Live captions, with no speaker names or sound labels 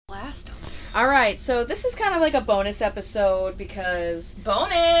All right, so this is kind of like a bonus episode because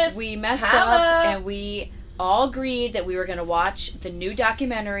we messed up and we all agreed that we were going to watch the new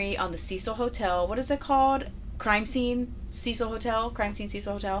documentary on the Cecil Hotel. What is it called? Crime Scene Cecil Hotel,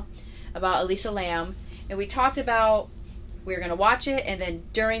 about Elisa Lam. And we talked about we were going to watch it, and then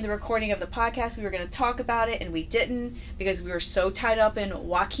during the recording of the podcast, we were going to talk about it, and we didn't because we were so tied up in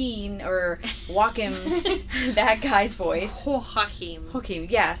Joaquin, that guy's voice. Joaquin,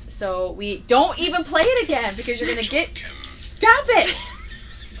 yes. So we don't even play it again because you're going to get... Stop it!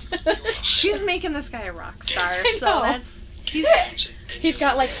 She's making this guy a rock star, so that's... He's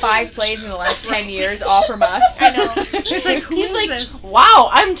got like 5 plays in the last 10 years, all from us. I know. He's like, who is this? Wow,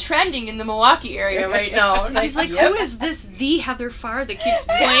 I'm trending in the Milwaukee area right now. He's like, who is this the Heather Farr that keeps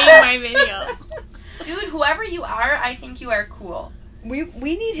playing my video? Dude, whoever you are, I think you are cool. We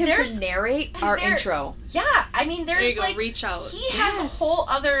need him to narrate our intro. Yeah, I mean, there's there you go, like... reach out. He has a whole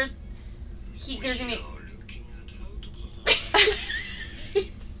other... There's gonna be...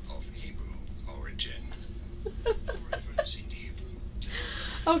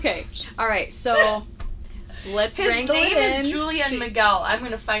 Okay, alright, so let's wrangle it in. His name is Julian Miguel. I'm going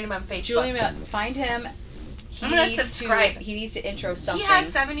to find him on Facebook. Julian, find him. I'm going to subscribe. He needs to intro something. He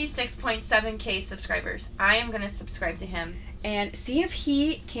has 76.7k subscribers. I am going to subscribe to him. And see if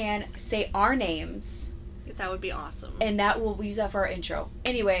he can say our names. That would be awesome. And we'll use that for our intro.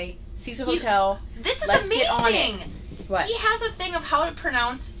 Anyway, Cecil Hotel. This is let's amazing. Get on it. What? He has a thing of how to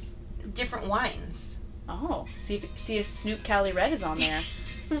pronounce different wines. Oh, see if Snoop Cali Red is on there.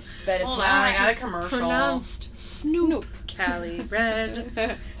 But it's Hold not. on, I got a commercial. Pronounced Snoop Cali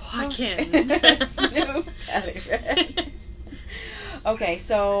Red. Joaquin. Snoop Cali Red. Okay,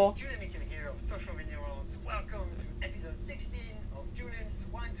 so... Julian Micken here of Social Media Worlds. Welcome to episode 16 of Julian's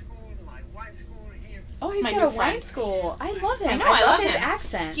Wine School, my wine school here. Oh, he's got a wine school. I love him. I know, I love his him.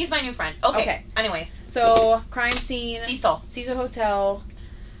 accent. He's my new friend. Okay. Anyways. So, crime scene. Cecil Hotel.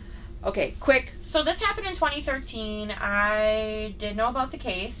 Okay, quick. So this happened in 2013. I did know about the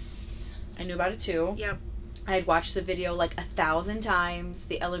case. I knew about it too. Yep. I had watched the video like 1,000 times,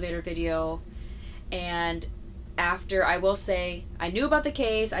 the elevator video. And after, I will say, I knew about the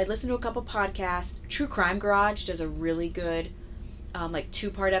case. I listened to a couple podcasts. True Crime Garage does a really good,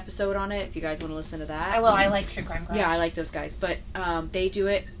 2-part episode on it, if you guys want to listen to that. I will. I like True Crime Garage. Yeah, I like those guys. But they do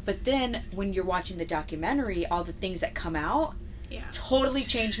it. But then, when you're watching the documentary, all the things that come out, totally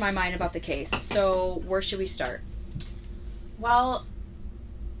changed my mind about the case. So, where should we start? Well,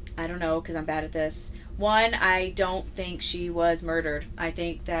 I don't know, because I'm bad at this. One, I don't think she was murdered. I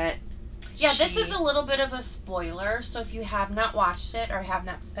think that this is a little bit of a spoiler, so if you have not watched it or have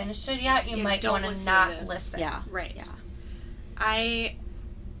not finished it yet, you might want to not listen. Yeah. Right. Yeah.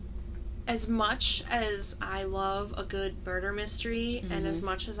 As much as I love a good murder mystery, and as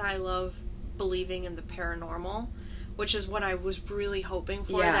much as I love believing in the paranormal, which is what I was really hoping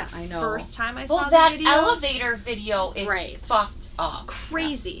for I know. First time I saw the that video. elevator video is fucked up.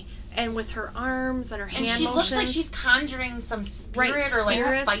 Crazy. And with her arms and her hand motions. And she looks like she's conjuring some spirit or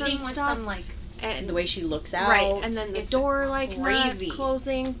like fighting with some like... And the way she looks out. Right. And then the door crazy. not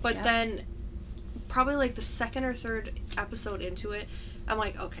closing. But then probably like the second or third episode into it, I'm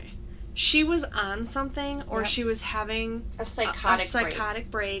like, okay. She was on something, or she was having a psychotic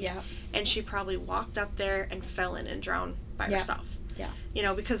break, and she probably walked up there and fell in and drowned by herself. Yeah. You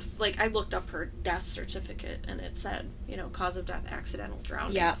know, because, like, I looked up her death certificate, and it said, you know, cause of death, accidental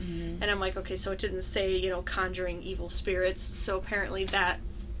drowning. Yeah. Mm-hmm. And I'm like, okay, so it didn't say, you know, conjuring evil spirits, so apparently that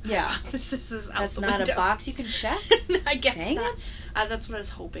hypothesis is out That's the not window. a box you can check? I guess Dang not. it. That's what I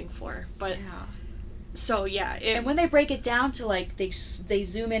was hoping for, but... Yeah. So, and when they break it down to, like, they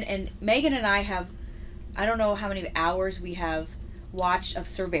zoom in, and Megan and I have, I don't know how many hours we have watched of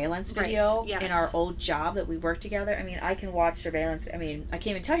surveillance video in our old job that we worked together. I mean, I can watch surveillance. I mean, I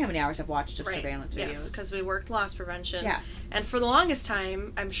can't even tell you how many hours I've watched of surveillance videos. Yes, because we worked loss prevention. Yes. And for the longest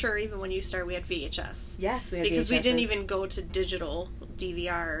time, I'm sure even when you started, we had VHS. Yes, we had because VHSs. we didn't even go to digital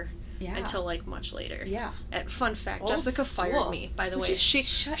DVR until, like, much later. Yeah. And fun fact, Jessica fired me, by the way. She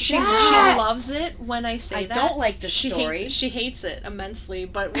yes. loves it when I say that. I don't like this story. She hates it immensely,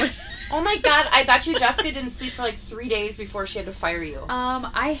 but... Oh my god, I bet you Jessica didn't sleep for like 3 days before she had to fire you.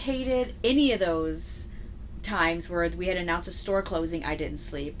 I hated any of those times where we had announced a store closing. I didn't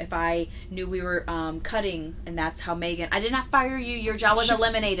sleep. If I knew we were cutting, and that's how Megan... I did not fire you. Your job was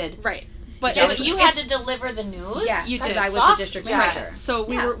eliminated. Right. But you had to deliver the news? Yes, you did. I was the district manager. Right. So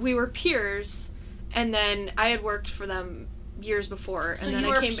we were peers, and then I had worked for them years before. So and then you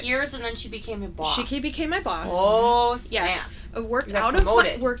were peers, and then she became your boss. She became my boss. Oh, snap. Yes. Worked out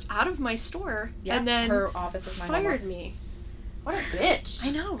of my store, and then her office was my fired me. What a bitch.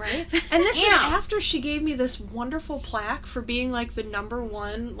 I know, right? And this is after she gave me this wonderful plaque for being, like, the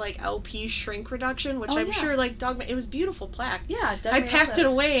 #1, like, LP shrink reduction, which I'm sure, like, Doug... It was a beautiful plaque. Yeah, Doug I packed it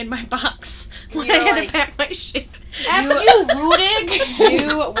away in my box when You're I had like, to pack my shit. You Rudig!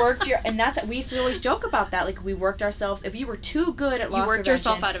 You worked your... And that's... We used to always joke about that. Like, we worked ourselves... If you were too good at loss prevention... You worked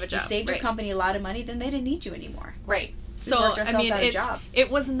yourself out of a job. You saved your company a lot of money, then they didn't need you anymore. Right. So, I mean,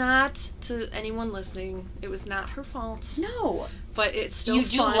 it was not, to anyone listening, it was not her fault. No. But it's still you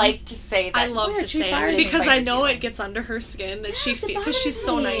fun. do like to say that. I love to say it because I know it gets under her skin that she feels, because she's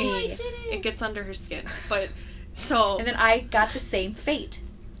so nice. It gets under her skin. But, so. And then I got the same fate.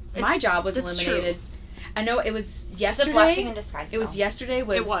 My job was eliminated. True. I know it was yesterday. It's a blessing in disguise. It was yesterday. It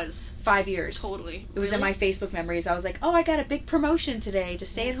was 5 years. Totally. It was in my Facebook memories. I was like, oh, I got a big promotion today to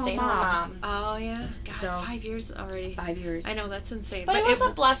stay-at-home mom. Oh, yeah. God, so, 5 years already. 5 years. I know, that's insane. But it was a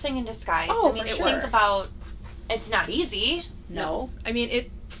blessing in disguise. Oh, I mean, think about, it's not easy. No. I mean,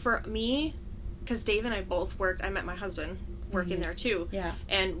 for me, because Dave and I both worked, I met my husband working there too. Yeah.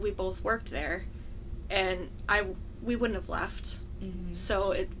 And we both worked there. And we wouldn't have left. Mm-hmm.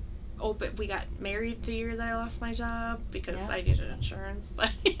 So we got married the year that I lost my job because I needed insurance.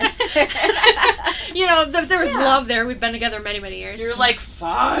 But you know, there was love there. We've been together many, many years. You're like,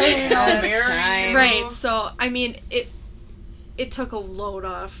 fine, I'll marry you. Right. So I mean, it took a load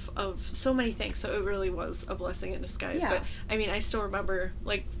off of so many things. So it really was a blessing in disguise. Yeah. But I mean, I still remember,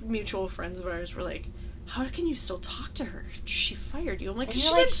 like, mutual friends of ours were like, how can you still talk to her? She fired you. I'm like, she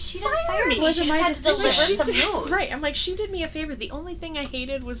didn't fire me. She just had to deliver some news. Right. I'm like, she did me a favor. The only thing I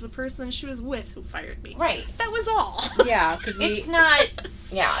hated was the person she was with who fired me. Right. That was all. Yeah, because it's not.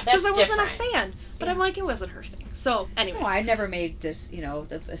 Yeah, that's different. Because I wasn't a fan. But I'm like, it wasn't her thing. So, anyways. No, I never made this, you know,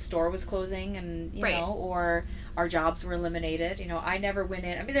 the store was closing and, you know, or our jobs were eliminated. You know, I never went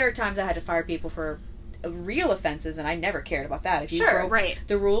in. I mean, there are times I had to fire people for real offenses, and I never cared about that. If you broke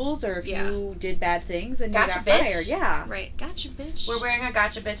the rules or if you did bad things, then you got fired. Yeah. Right. Gotcha, bitch. We're wearing our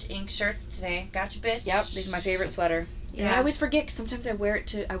Gotcha Bitch ink shirts today. Gotcha, bitch. Yep. This is my favorite sweater. Yeah. And I always forget, because sometimes I wear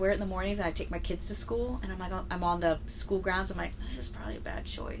it in the mornings and I take my kids to school and I'm like, I'm on the school grounds. I'm like, this is probably a bad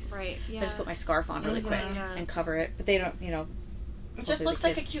choice. Right. Yeah. So I just put my scarf on really quick and cover it. But they don't, you know. It just looks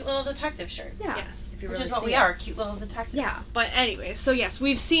like a cute little detective shirt. Yeah. Yes. Which is what we are, cute little detectives. Yeah. But anyway, so yes,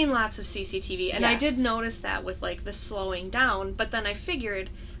 we've seen lots of CCTV, and I did notice that with, like, the slowing down, but then I figured,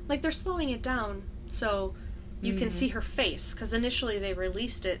 like, they're slowing it down so you can see her face, because initially they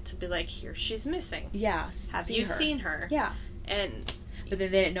released it to be like, here, she's missing. Yeah. Have you seen her? Yeah. And... But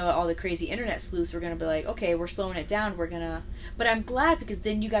then they didn't know all the crazy internet sleuths were going to be like, okay, we're slowing it down, we're going to... But I'm glad, because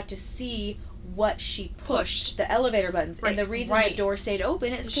then you got to see what she pushed, the elevator buttons. Right. And the reason the door stayed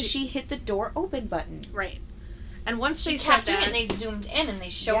open is because she hit the door open button. Right. And once they said that... and they zoomed in and they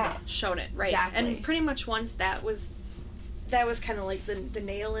showed it. Showed it, right. Exactly. And pretty much once that was kind of like the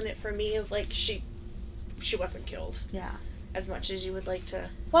nail in it for me of, like, she wasn't killed. Yeah. As much as you would like to.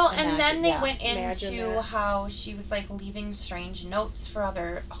 Well, and then they went into how she was, like, leaving strange notes for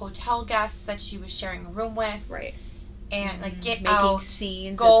other hotel guests that she was sharing a room with. Right. And, like, making out,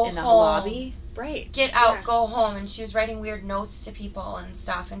 scenes go in the home. lobby. Right. Get out, go home. And she was writing weird notes to people and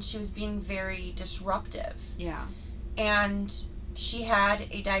stuff. And she was being very disruptive. Yeah. And she had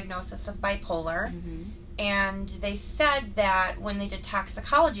a diagnosis of bipolar. Mm-hmm. And they said that when they did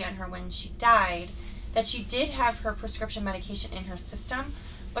toxicology on her when she died, that she did have her prescription medication in her system,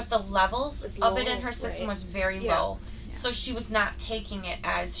 but the levels of it in her system was very low. Yeah. So she was not taking it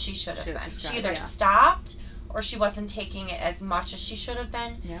as she should have been. She either stopped or she wasn't taking it as much as she should have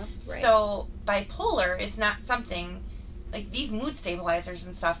been. Yeah. Right. So bipolar is not something, like these mood stabilizers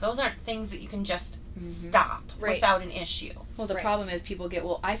and stuff, those aren't things that you can just stop without an issue. Well, the problem is people get,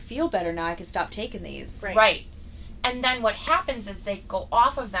 well, I feel better now, I can stop taking these. Right. And then what happens is they go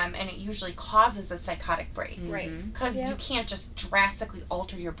off of them, and it usually causes a psychotic break. Right. Because you can't just drastically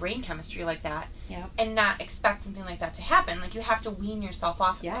alter your brain chemistry like that and not expect something like that to happen. Like, you have to wean yourself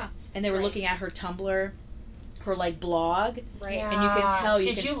off of it. And they were looking at her Tumblr, her, like, blog. Right. Yeah. And you could tell...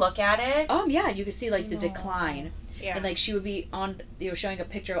 Did you look at it? Yeah. You could see, like, the decline. Yeah. And, like, she would be on, showing a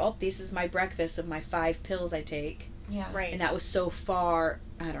picture, this is my breakfast of my 5 pills I take. Yeah. Right. And that was so far,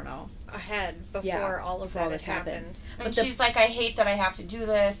 I don't know. Ahead before all of that had happened. And she's like, I hate that I have to do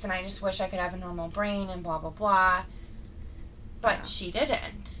this, and I just wish I could have a normal brain, and blah, blah, blah. But she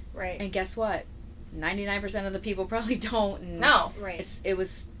didn't. Right. And guess what? 99% of the people probably don't. And no. Right. It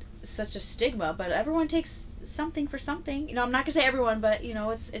was such a stigma, but everyone takes something for something. You know, I'm not going to say everyone, but,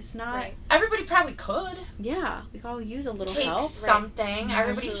 it's not... Right. Everybody probably could. Yeah. We could all use a little take help. Something. Right.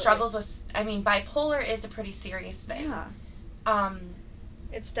 Everybody struggles with... I mean, bipolar is a pretty serious thing. Yeah.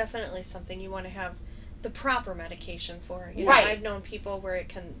 It's definitely something you want to have the proper medication for it. You know, right. I've known people where it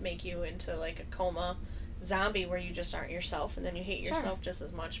can make you into like a coma zombie where you just aren't yourself and then you hate yourself just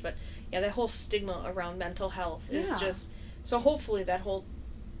as much. But yeah, that whole stigma around mental health is just, so hopefully that whole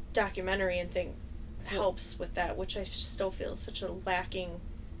documentary and thing helps with that, which I still feel is such a lacking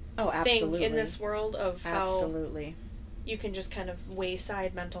thing in this world of how you can just kind of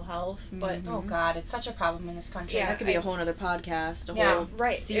wayside mental health. But oh god, it's such a problem in this country. Yeah, that could be a whole other podcast, a whole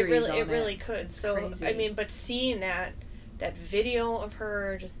series it really could. It's so crazy. I mean, but seeing that video of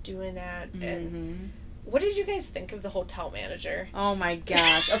her just doing that, and what did you guys think of the hotel manager? Oh my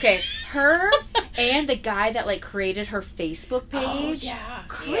gosh. Okay, her and the guy that like created her Facebook page. Oh, yeah.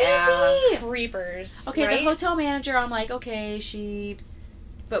 Creepy. Yeah. Creepers. Okay, right? The hotel manager, I'm like, okay,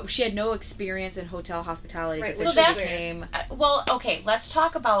 but she had no experience in hotel hospitality. Right, so that's well, okay, let's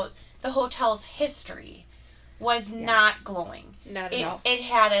talk about the hotel's history. Was not glowing. Not at all. It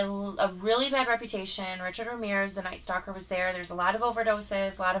had a really bad reputation. Richard Ramirez, the Night Stalker, was there. There's a lot of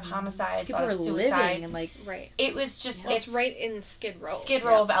overdoses, a lot of homicides, people a lot of suicides. Living and like it was just it's right in Skid Row. Skid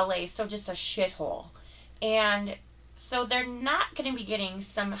Row of LA, so just a shithole. And so they're not going to be getting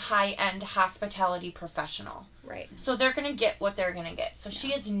some high-end hospitality professional. Right. So they're going to get what they're going to get. So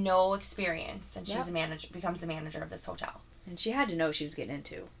she has no experience, and she's becomes a manager of this hotel. And she had to know what she was getting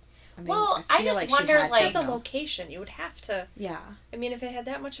into. I mean, well, I just wonder, like the location. You would have to. Yeah. I mean, if it had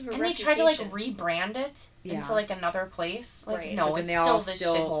that much of a reputation. And they tried to rebrand it into another place. Like no, but then it's still this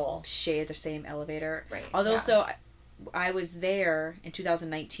shithole. Share the same elevator. Right. Although I was there in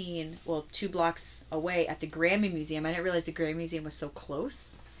 2019. Well, 2 blocks away at the Grammy Museum. I didn't realize the Grammy Museum was so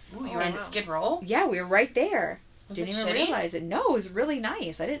close. Ooh, you were in Skid Row? Yeah, we were right there. Was didn't it even shitty? realize it. No, it was really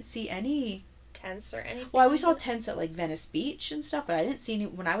nice. I didn't see any tents or anything. Well, we saw tents at like Venice Beach and stuff, but I didn't see any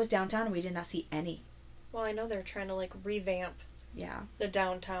when I was downtown, and we did not see any. Well, I know they're trying to like revamp the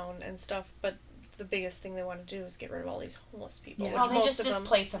downtown and stuff, but the biggest thing they want to do is get rid of all these homeless people. Yeah. They just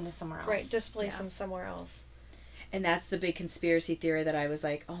displace them to somewhere else. Right, displace them somewhere else. And that's the big conspiracy theory that I was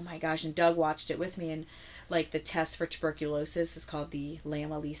like, oh my gosh, and Doug watched it with me, and like the test for tuberculosis is called the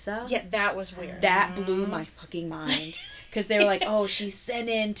Lama Lisa. Yeah, that was weird. That blew my fucking mind. Because they were like, oh, she's sent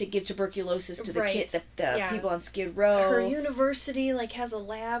in to give tuberculosis to the the people on Skid Row. Her university like has a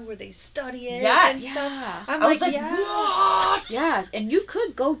lab where they study it and stuff. I was like, what? Yes, and you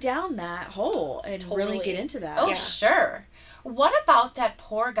could go down that hole and really get into that. Oh, sure. What about that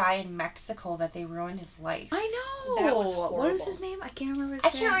poor guy in Mexico that they ruined his life? I know. That was horrible. What was his name? I can't remember his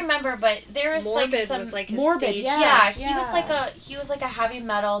name. I can't remember, but there was Morbid like some... was like his Morbid, stage. yes, he was like a heavy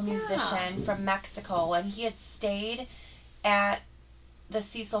metal musician from Mexico, and he had stayed at the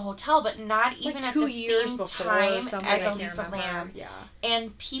Cecil Hotel, but not even at the same time as Elisa Lam. Yeah.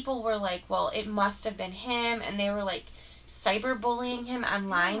 And people were like, well, it must have been him, and they were like cyberbullying him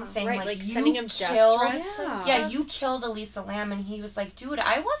online, saying like you sending him killed, death threats you killed Elisa Lam, and he was like, dude,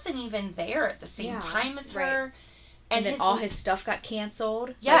 I wasn't even there at the same time as her. And then all his stuff got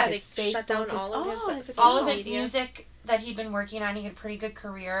canceled. Yeah, they shut down all of his music that he'd been working on. He had a pretty good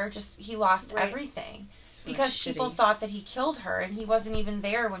career. Just he lost everything. Really because shitty. People thought that he killed her, and he wasn't even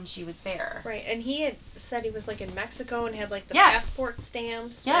there when she was there. Right, and he had said he was like in Mexico and had like the passport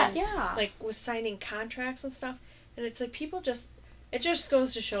stamps. Yes. And, like was signing contracts and stuff. And it's like people it just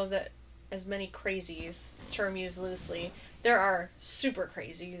goes to show that as many crazies, term used loosely, there are super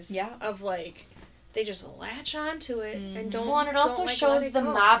crazies. Yeah. Of like, they just latch onto it and don't. Well, and it also shows the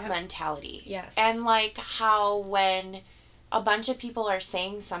mob mentality. Yes. And like how when a bunch of people are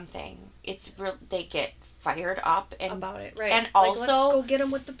saying something, they get fired up and about it, right? And like, also, let's go get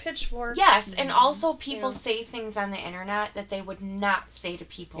them with the pitchforks. Yes, and also people say things on the internet that they would not say to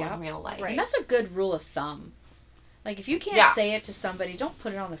people in real life. Right. And that's a good rule of thumb. Like if you can't say it to somebody, don't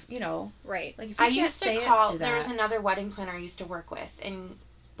put it on the right. Like if you used to call. There was another wedding planner I used to work with, and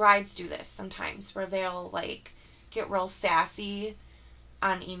brides do this sometimes, where they'll like get real sassy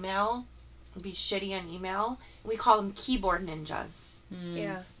on email, be shitty on email. We call them keyboard ninjas.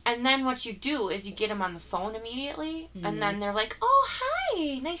 Yeah. And then what you do is you get them on the phone immediately, and then they're like, "Oh,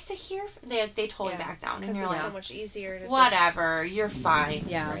 hi, nice to hear." They totally back down, because and it's like, so much easier to whatever. You're fine.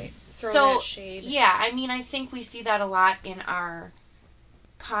 Yeah. Right. Throw that shade. Yeah, I mean, I think we see that a lot in our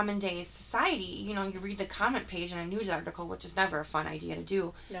common day society. You know, you read the comment page in a news article, which is never a fun idea to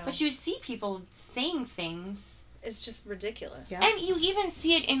do. No. But you see people saying things. It's just ridiculous. Yeah. And you even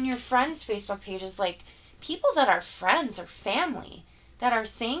see it in your friends' Facebook pages, like people that are friends or family that are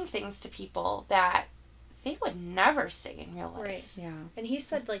saying things to people that they would never say in real life. Right. Yeah. And he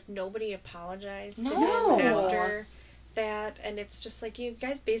said, like, nobody apologized No. to him after that, and it's just like, you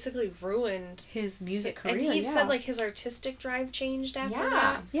guys basically ruined his music career. And he said, like, his artistic drive changed after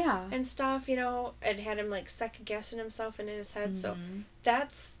that. Yeah. And stuff, you know, and had him, like, second-guessing himself in his head, so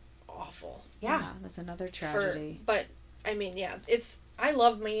that's awful. Yeah, that's another tragedy. But, I mean, yeah, I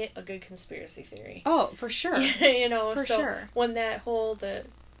love me a good conspiracy theory. Oh, for sure. You know, for sure. When that whole, the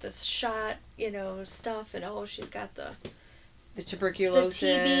shot, you know, stuff, and she's got the tuberculosis, the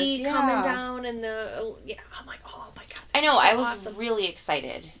TB coming down, and I'm like, oh my god, I know, I was really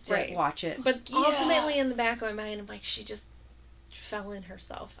excited to watch it. But ultimately, in the back of my mind, I'm like, she just fell in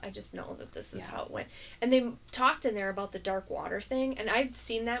herself. I just know that this is how it went. And they talked in there about the dark water thing, and I'd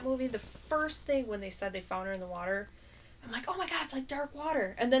seen that movie. The first thing when they said they found her in the water, I'm like, oh my god, it's like dark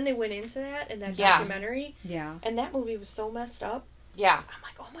water. And then they went into that in that documentary. Yeah. And that movie was so messed up. Yeah. I'm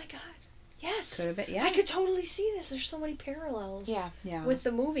like, oh my god. Yes. Could have been, yeah. I could totally see this. There's so many parallels. Yeah. With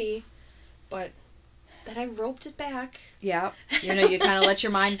the movie. But then I roped it back. Yeah. You know, you kind of let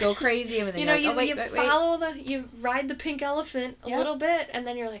your mind go crazy, and then you know, you're like, you ride the pink elephant a little bit, and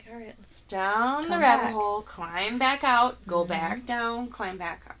then you're like, all right, let's down the rabbit hole, climb back out, go back down, climb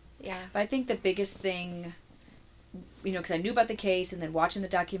back up. Yeah. But I think the biggest thing, you know, because I knew about the case, and then watching the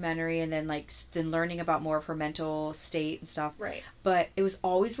documentary, and then then learning about more of her mental state and stuff. Right. But it was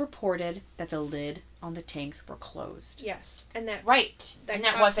always reported that the lid on the tanks were closed. Yes, and that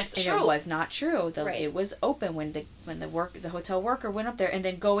wasn't true. And it was not true. It was open when the hotel worker went up there, and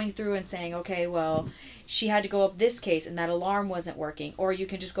then going through and saying, okay, well, she had to go up this case, and that alarm wasn't working, or you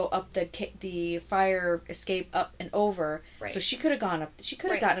can just go up the fire escape up and over. Right. So she could have gone up. She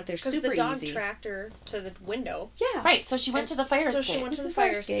could have gotten up there super easy. Because the dog tracked her to the window. Yeah. Right. So she went to the fire escape. So she went to the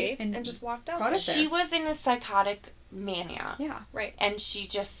fire escape and just walked out. She was in a psychotic mania. Yeah. Right. And she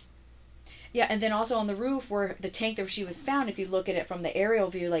just. Yeah, and then also on the roof where the tank that she was found, if you look at it from the aerial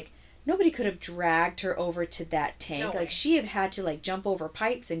view, like, nobody could have dragged her over to that tank. No way. She had to, jump over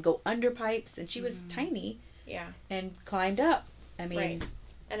pipes and go under pipes, and she was tiny. Yeah. And climbed up. I mean... Right.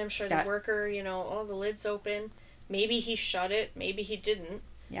 And I'm sure the worker, you know, the lid's open. Maybe he shut it. Maybe he didn't.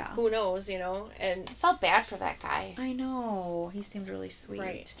 Yeah. Who knows, you know? And I felt bad for that guy. I know. He seemed really sweet.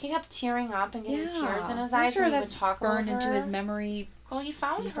 Right. He kept tearing up and getting tears in his eyes, sure and he would talk burned over into his memory. Well, he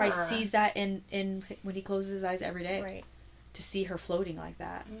found her. He probably sees that in when he closes his eyes every day. Right. To see her floating like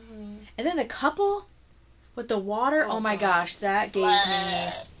that. Mm-hmm. And then the couple with the water, oh my gosh, that gave me,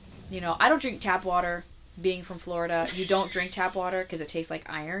 you know, I don't drink tap water. Being from Florida, you don't drink tap water because it tastes like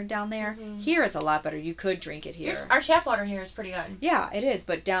iron down there. Mm-hmm. Here it's a lot better. You could drink it here. Our tap water here is pretty good. Yeah, it is.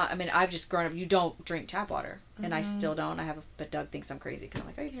 But I've just grown up. You don't drink tap water, and I still don't. But Doug thinks I'm crazy because I'm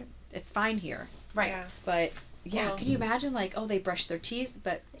like, oh, it's fine here. Right. Yeah. But yeah, can you imagine they brush their teeth,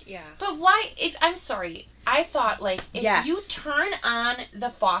 but yeah. But why? I'm sorry. I thought if you turn on the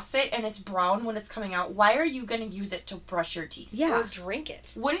faucet and it's brown when it's coming out, why are you going to use it to brush your teeth? Yeah. Or drink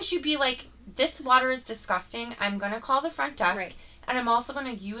it. Wouldn't you be like, this water is disgusting. I'm going to call the front desk. Right. And I'm also going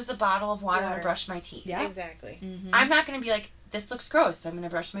to use a bottle of water to brush my teeth. Yeah. Exactly. Mm-hmm. I'm not going to be like, this looks gross. I'm going to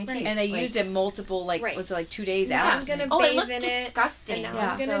brush my teeth. And they used it multiple, was it 2 days out? I'm going to bathe in it. Disgusting. And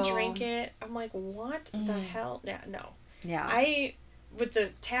now I'm going to drink it. I'm like, what the hell? No. Yeah. With the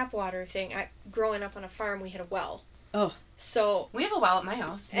tap water thing, growing up on a farm, we had a well. Oh. So we have a well at my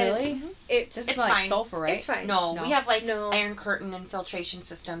house. Really? It's fine. Sulfur, right? It's fine. No, we have iron curtain and filtration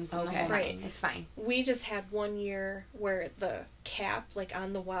systems. And okay. Right. It's fine. We just had 1 year where the cap,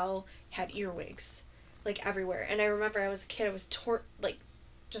 on the well, had earwigs, everywhere. And I remember I was a kid. I was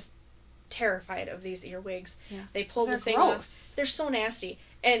just terrified of these earwigs. Yeah. They pulled They're the thing gross. off. They're so nasty.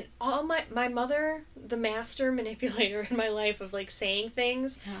 And all my mother, the master manipulator in my life of saying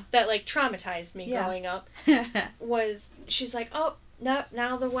things that traumatized me growing up, she's like, oh, no,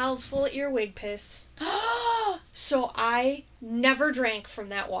 now the well's full of earwig piss. So I never drank from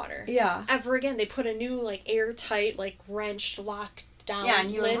that water. Yeah. Ever again. They put a new airtight, wrenched, locked down. Yeah,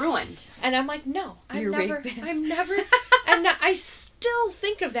 and you were ruined. And I'm like, no, I'm never, and I still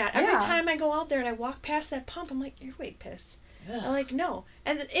think of that every time I go out there and I walk past that pump. I'm like, earwig piss. Ugh. I'm like, no.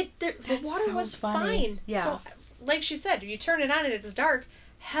 And the water was fine. Yeah. So, like she said, if you turn it on and it's dark,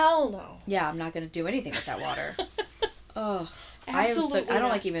 hell no. Yeah, I'm not going to do anything with that water. Oh. Absolutely. I don't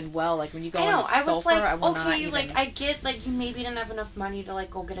like even when you go I know. in sulfur, I will not okay, even... I get, you maybe didn't have enough money to,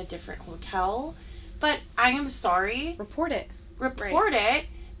 go get a different hotel, but I am sorry. Report it. Report it.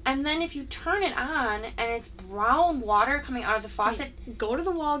 And then if you turn it on and it's brown water coming out of the faucet... Go to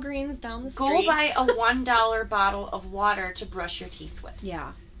the Walgreens down the street. Go buy a $1 bottle of water to brush your teeth with.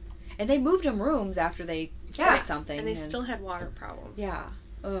 Yeah. And they moved them rooms after they said something. And they still had water problems. Yeah.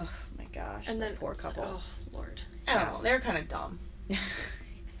 Oh, my gosh. And then poor couple. Oh, Lord. I don't know. They're kind of dumb.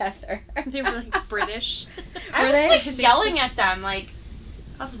 Heather. They were like British. I was like yelling at them. Like,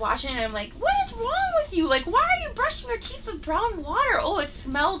 I was watching it and I'm like, what is wrong with you? Like, why are you brushing your teeth with brown water? Oh, it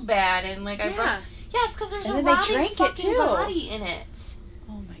smelled bad. And like, I brushed. Yeah, it's because there's a rotting fucking body in it.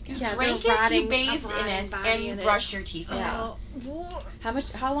 Oh my god. You drank it, you bathed in it, and you brushed your teeth in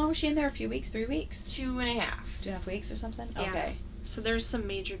it. How long was she in there? A few weeks? 3 weeks? 2.5. 2.5 weeks or something? Yeah. Okay. So there's some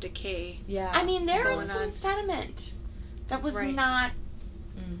major decay. Yeah. I mean, there was some sediment that was not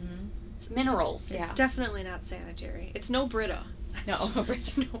minerals. It's definitely not sanitary. It's no Brita.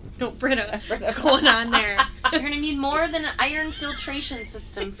 No Brita going on there. You're going to need more than an iron filtration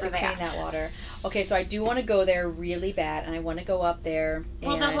system for to clean that water. Okay, so I do want to go there really bad, and I want to go up there.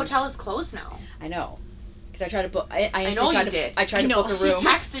 Well, the hotel is closed now. I know. Because I tried to book... I know you did. I tried to book a room. She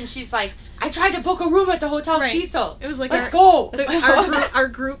texted and she's like, I tried to book a room at the Hotel Cecil. It was like, let's go. Our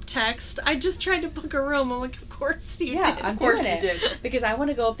group text. I just tried to book a room. I'm like, of course you did. Yeah, I'm doing it. Because I want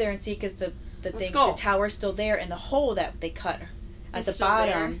to go up there and see, because the tower's still there, and the hole that they cut at the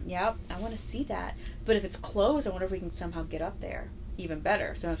bottom. Yep, I want to see that. But if it's closed, I wonder if we can somehow get up there. Even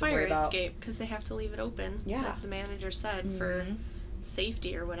better. So I don't have to worry about... Fire escape, because they have to leave it open. Yeah. Like the manager said, for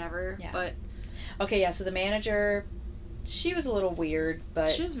safety or whatever. Yeah. But... Okay, yeah, so the manager... She was a little weird, but...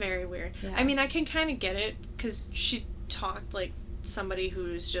 She was very weird. Yeah. I mean, I can kind of get it, because she talked like somebody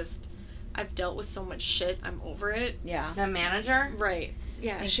who's just... I've dealt with so much shit, I'm over it. Yeah. The manager? Right.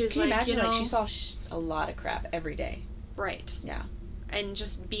 Yeah, and she's can you like, imagine, you know... like, she saw a lot of crap every day. Right. Yeah. And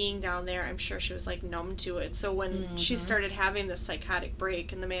just being down there, I'm sure she was, like, numb to it. So when she started having this psychotic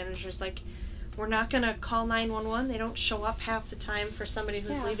break, and the manager's like, we're not going to call 911. They don't show up half the time for somebody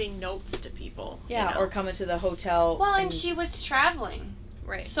who's leaving notes to people. Yeah, you know? or coming to the hotel. Well, and she was traveling.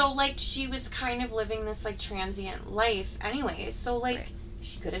 Right. So, like, she was kind of living this, like, transient life anyway. So, like,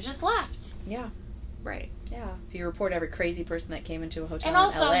 she could have just left. Yeah. Right. Yeah. If you report every crazy person that came into a hotel in LA.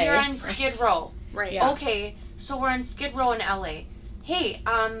 And also, you're on Skid Row. Right. Yeah. Okay, so we're on Skid Row in LA. Hey,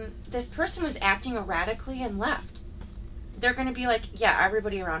 this person was acting erratically and left. They're going to be like, yeah,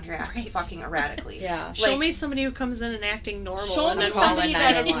 everybody around here acts fucking erratically. Yeah. Like, show me somebody who comes in and acting normal. Show me somebody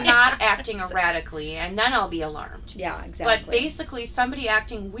that is not acting erratically, and then I'll be alarmed. Yeah, exactly. But basically, somebody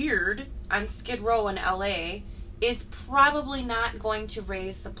acting weird on Skid Row in LA is probably not going to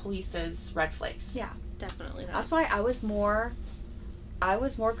raise the police's red flags. Yeah, definitely not. That's why I was more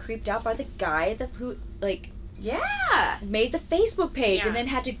creeped out by the guy who, like... Yeah. Made the Facebook page and then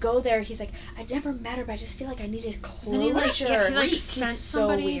had to go there. He's like, I never met her, but I just feel like I needed closure. He sent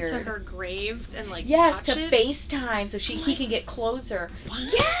somebody to her grave and touch to it. FaceTime so he can get closer. What?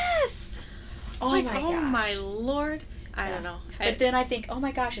 Yes! Oh my gosh. Oh my lord. I don't know. But then I think, oh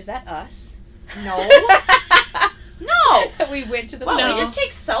my gosh, is that us? No. No! We went to the we just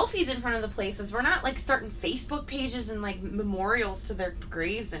take selfies in front of the places. We're not, like, starting Facebook pages and, like, memorials to their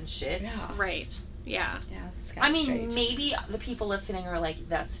graves and shit. Yeah. Right. Yeah. Yeah, that's kind of strange. Maybe the people listening are like,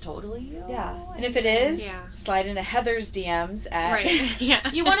 that's totally you. Yeah. And if it is, slide into Heather's DMs at... Right. Yeah.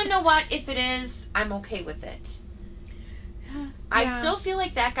 You want to know what? If it is, I'm okay with it. Yeah. I still feel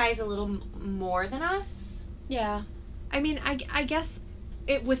like that guy's a little more than us. Yeah. I mean, I guess...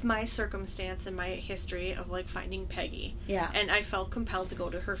 with my circumstance and my history of, like, finding Peggy. Yeah. And I felt compelled to go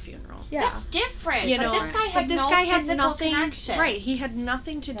to her funeral. Yeah. That's different. You know, this guy had no physical connection. Right. He had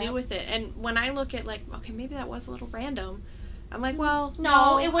nothing to do with it. And when I look at, like, okay, maybe that was a little random. I'm like, well,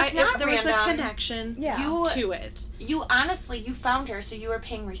 no, it was not there random. There was a connection to it. You honestly, you found her, so you were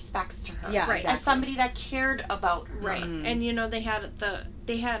paying respects to her. Yeah, right. Exactly. As somebody that cared about her. Right. And, you know, they had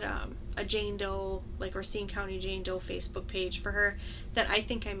a Jane Doe, like Racine County Jane Doe Facebook page for her that I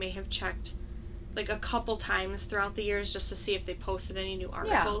think I may have checked like a couple times throughout the years just to see if they posted any new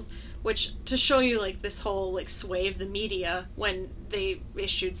articles. Yeah. Which, to show you like this whole like sway of the media, when they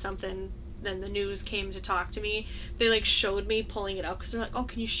issued something, then the news came to talk to me, they like showed me pulling it up because they're like, oh,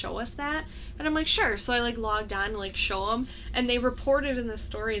 can you show us that? And I'm like, sure. So I like logged on to like show them, and they reported in the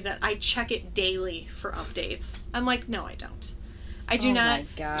story that I check it daily for updates. I'm like, no, I don't. I do not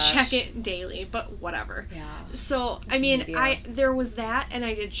check it daily, but whatever. Yeah. So, I mean, there was that, and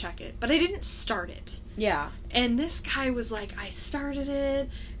I did check it, but I didn't start it. Yeah. And this guy was like, I started it,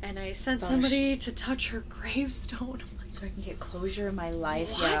 and I sent somebody to touch her gravestone. I'm like, so I can get closure in my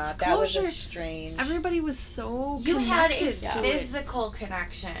life. What? Yeah, that was strange. Everybody was so You had a to physical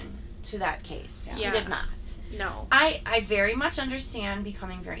connection to that case. Yeah. You did not. No. I very much understand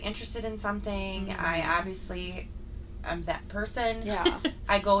becoming very interested in something. Mm-hmm. I obviously... I'm that person. Yeah.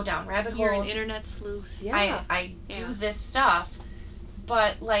 I go down rabbit holes. You're an internet sleuth. Yeah. I do this stuff,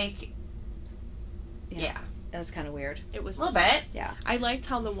 but like, yeah. That was kind of weird. It was a little bit. Yeah. I liked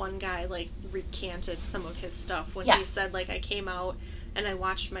how the one guy like recanted some of his stuff when he said like I came out and I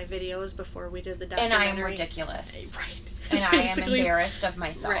watched my videos before we did the documentary. And I am ridiculous. Right. And I am embarrassed of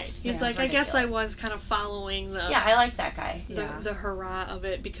myself. Right. He's like, I guess I was kind of following the... Yeah, I like that guy. The hurrah of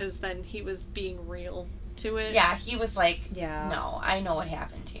it, because then he was being real to it. Yeah, he was like, no, I know what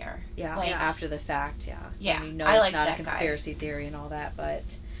happened here. Yeah, like, after the fact, Yeah, and I like that guy. It's not a conspiracy theory and all that, but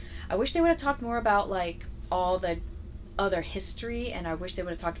I wish they would have talked more about, like, all the other history, and I wish they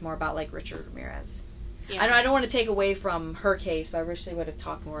would have talked more about, like, Richard Ramirez. Yeah. I don't want to take away from her case, but I wish they would have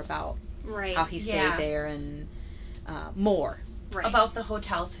talked more about how he stayed there and more. Right. About the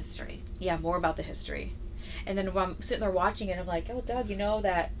hotel's history. Yeah, more about the history. And then when I'm sitting there watching it, I'm like, oh, Doug, you know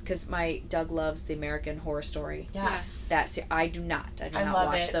that... Because Doug loves the American Horror Story. Yes. I do not. I do not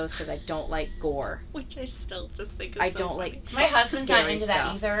watch those because I don't like gore. Which I still just think is I don't like... My husband's not into that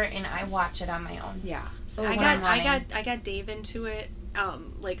either, and I watch it on my own. Yeah. So I got Dave into it,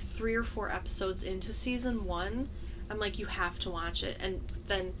 like 3 or 4 episodes into season 1. I'm like, you have to watch it. And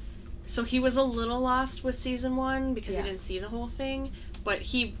then... So he was a little lost with season 1 because he didn't see the whole thing, but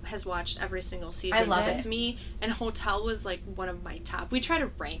he has watched every single season with me, and Hotel was like one of my top. We try to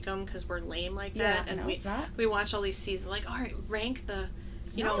rank them because we're lame like that, and we watch all these seasons. Like, all right, rank the,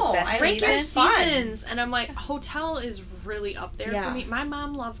 rank your seasons, and I'm like, Hotel is really up there for me. My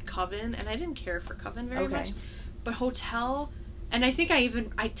mom loved Coven, and I didn't care for Coven very much, but Hotel. And I think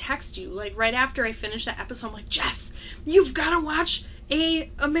I text you, like, right after I finished that episode, I'm like, Jess, you've got to watch a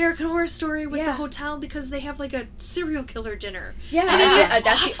American Horror Story with the hotel because they have, like, a serial killer dinner. Yeah,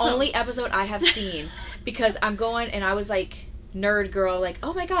 that's the only episode I have seen because I'm going, and I was, like, nerd girl, like,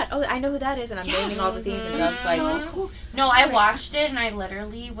 oh my god, I know who that is, and I'm naming all the things, and Doug's like... So cool. No, I watched it, and I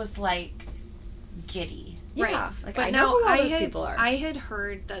literally was, like, giddy. Yeah, right. Like, but I know who all those people are. I had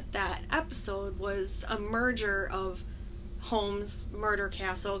heard that episode was a merger of Holmes' Murder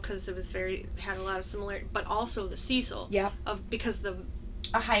Castle, because it was had a lot of similarity, but also the Cecil. Yep. Because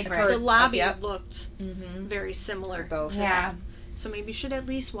a hybrid. The lobby looked very similar. Both. Yeah. So maybe you should at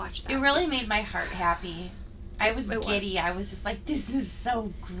least watch that. It really made my heart happy. I was giddy. I was just like, this is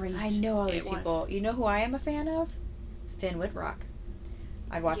so great. I know all these people. You know who I am a fan of? Finn Whitrock.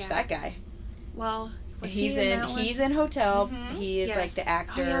 I'd watch that guy. Well, he's in Hotel. Mm-hmm. He is like the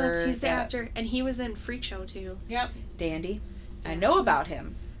actor. Oh yeah, he's the actor, and he was in Freak Show too. Yep. Dandy. I know about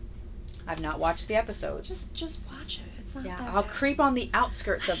him. I've not watched the episodes. Just watch it. It's not that I'll creep on the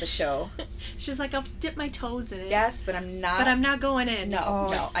outskirts of the show. She's like, I'll dip my toes in it. Yes, but I'm not. But I'm not going in. No,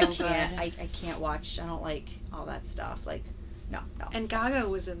 I can't. I can't watch. I don't like all that stuff. Like, no. And Gaga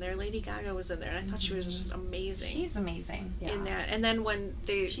was in there. Lady Gaga was in there, and I thought she was just amazing. She's amazing in that. And then when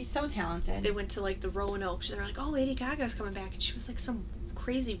she's so talented. They went to like the Roanoke. They were like, oh, Lady Gaga's coming back, and she was like some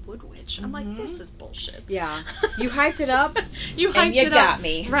crazy wood witch. I'm like, this is bullshit. Yeah. You hyped it up. And you got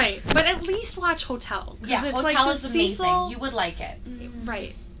me. Right. But at least watch Hotel. Yeah, it's Hotel like is amazing. Cecil, you would like it.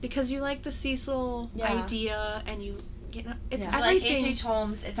 Right. Because you like the Cecil idea, and you know, it's everything. Like H.H.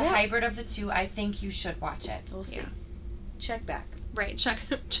 Holmes. It's a hybrid of the two. I think you should watch it. We'll see. Check back. Right, check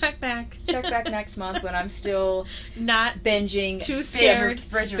back. Check back next month when I'm still not binging too scared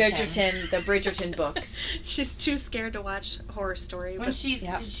the Bridgerton books. She's too scared to watch Horror Story. When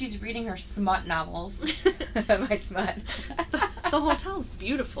she's reading her smut novels. My smut. The hotel's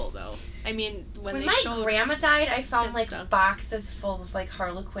beautiful though. I mean, when my grandma died, I found like boxes full of like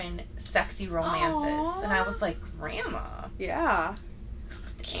Harlequin sexy romances. Aww. And I was like, Grandma. Yeah.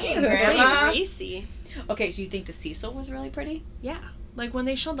 Dang, Grandma. Racy. Okay, so you think the Cecil was really pretty? Yeah. Like, when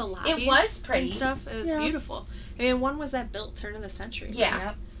they showed the lobbies it was pretty. And stuff, it was beautiful. I mean, one was that built turn of the century. Yeah.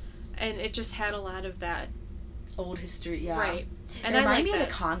 Yep. And it just had a lot of that... old history, yeah. Right. And it reminded me of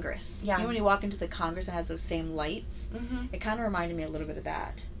the Congress. Yeah. You know when you walk into the Congress and it has those same lights? Mm-hmm. It kind of reminded me a little bit of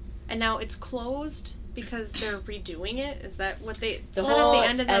that. And now it's closed because they're redoing it? Is that what they said at the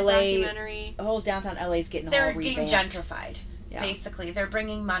end of that documentary? The whole downtown LA's getting all revamped. They're getting gentrified. Yeah. Basically, they're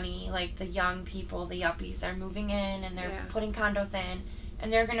bringing money, like the young people, the yuppies, they're moving in and they're putting condos in,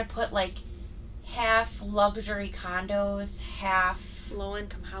 and they're going to put like half luxury condos, half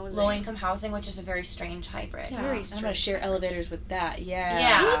low-income housing, which is a very strange hybrid. It's very strange. I'm going to share elevators with that. Yeah.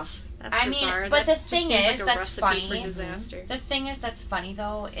 Yeah. What? That's bizarre. But that the thing is, like that's funny. Disaster. The thing is, that's funny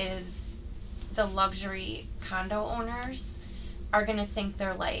though, is the luxury condo owners are going to think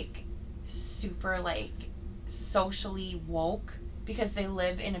they're like super like socially woke because they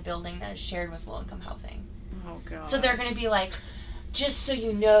live in a building that is shared with low-income housing. Oh, God. So they're going to be like, just so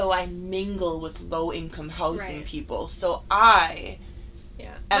you know, I mingle with low-income housing people, so I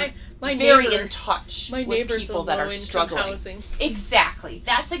am very in touch with people that are struggling. Housing. Exactly.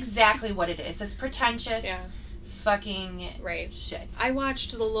 That's exactly what it is. It's pretentious, fucking right. shit. I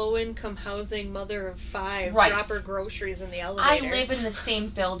watched the low-income housing mother of 5 drop her groceries in the elevator. I live in the same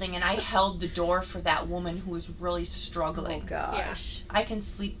building, and I held the door for that woman who was really struggling. Oh, gosh. Yeah. I can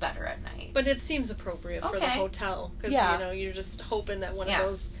sleep better at night. But it seems appropriate for the hotel, because, you know, you're just hoping that one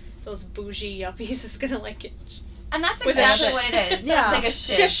of those bougie yuppies is going to, like, get... And that's exactly what it is. Yeah. Like a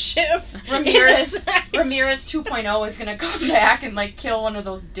shift. A shift. Ramirez 2.0 is going to come back and, like, kill one of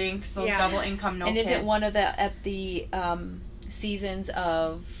those dinks, those double income kids. And is it one of the seasons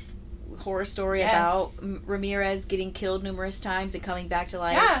of Horror Story about Ramirez getting killed numerous times and coming back to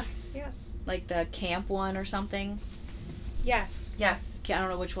life? Yes. Like the camp one or something? Yes. I don't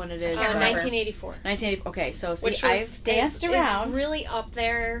know which one it is. 1984. 1984. Okay, so see, I've danced around. It's really up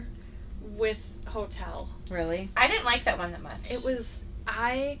there with Hotel. Really? I didn't like that one that much. It was...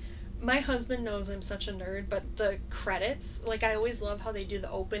 My husband knows I'm such a nerd, but the credits, like, I always love how they do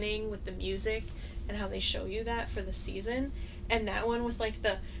the opening with the music and how they show you that for the season. And that one with, like,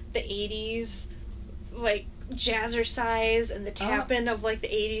 the 80s, like, jazzercise and the tap-in of, like, the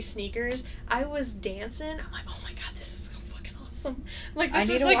 80s sneakers. I was dancing. I'm like, oh my god, this is so fucking awesome. Like, this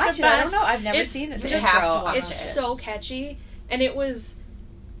is, like, the best. I don't know. I've never seen it. It's so catchy. And it was...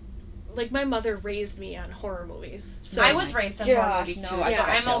 Like, my mother raised me on horror movies. So I was raised on horror movies, too. So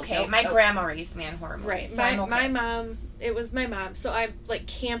I'm okay. My grandma raised me on horror movies. Right. So my mom, it was my mom. So I, like,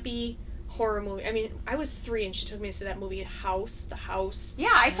 campy horror movie. I mean, I was 3 and she took me to see that movie, The House.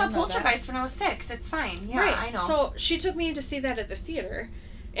 Yeah, I saw Poltergeist when I was 6. It's fine. Yeah, right. I know. So she took me to see that at the theater.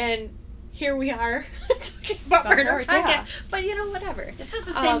 And here we are talking about Murder Pocket. But, you know, whatever. This is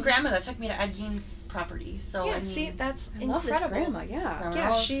the same grandma that took me to Ed Gein's property. So, yeah, I mean, see, that's incredible. Love this grandma, yeah. Grandma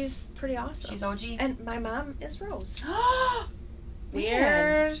Rose. She's pretty awesome. She's OG. And my mom is Rose.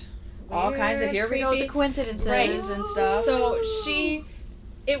 Weird. All kinds of, here we go, the coincidences and stuff. So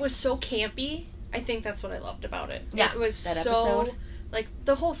it was so campy. I think that's what I loved about it. Yeah. It was that so, episode. like,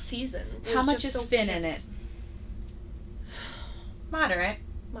 the whole season. How much is Finn in it? Moderate.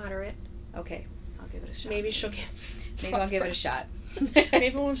 Okay, I'll give it a shot. Maybe she'll get... Maybe I'll give it a shot.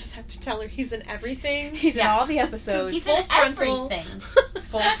 Maybe we'll just have to tell her he's in everything. He's in all the episodes. He's in everything.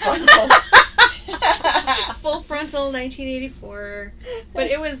 Full frontal 1984. But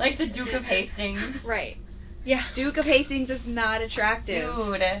it was... Like the Duke of Hastings. Right. Yeah. Duke of Hastings is not attractive.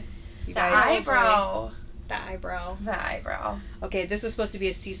 Dude. You the eyebrow. The eyebrow. Okay, this was supposed to be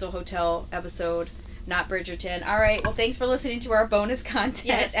a Cecil Hotel episode, not Bridgerton. Alright, well, thanks for listening to our bonus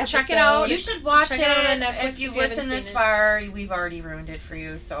content episode. Check it out. You should watch it. If you've listened this far, we've already ruined it for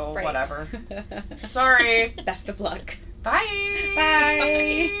you, so whatever. Sorry. Best of luck. Bye.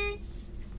 Bye.